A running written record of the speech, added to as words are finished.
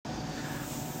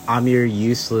I'm your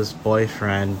useless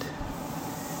boyfriend.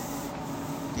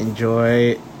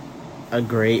 Enjoy a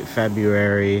great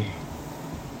February.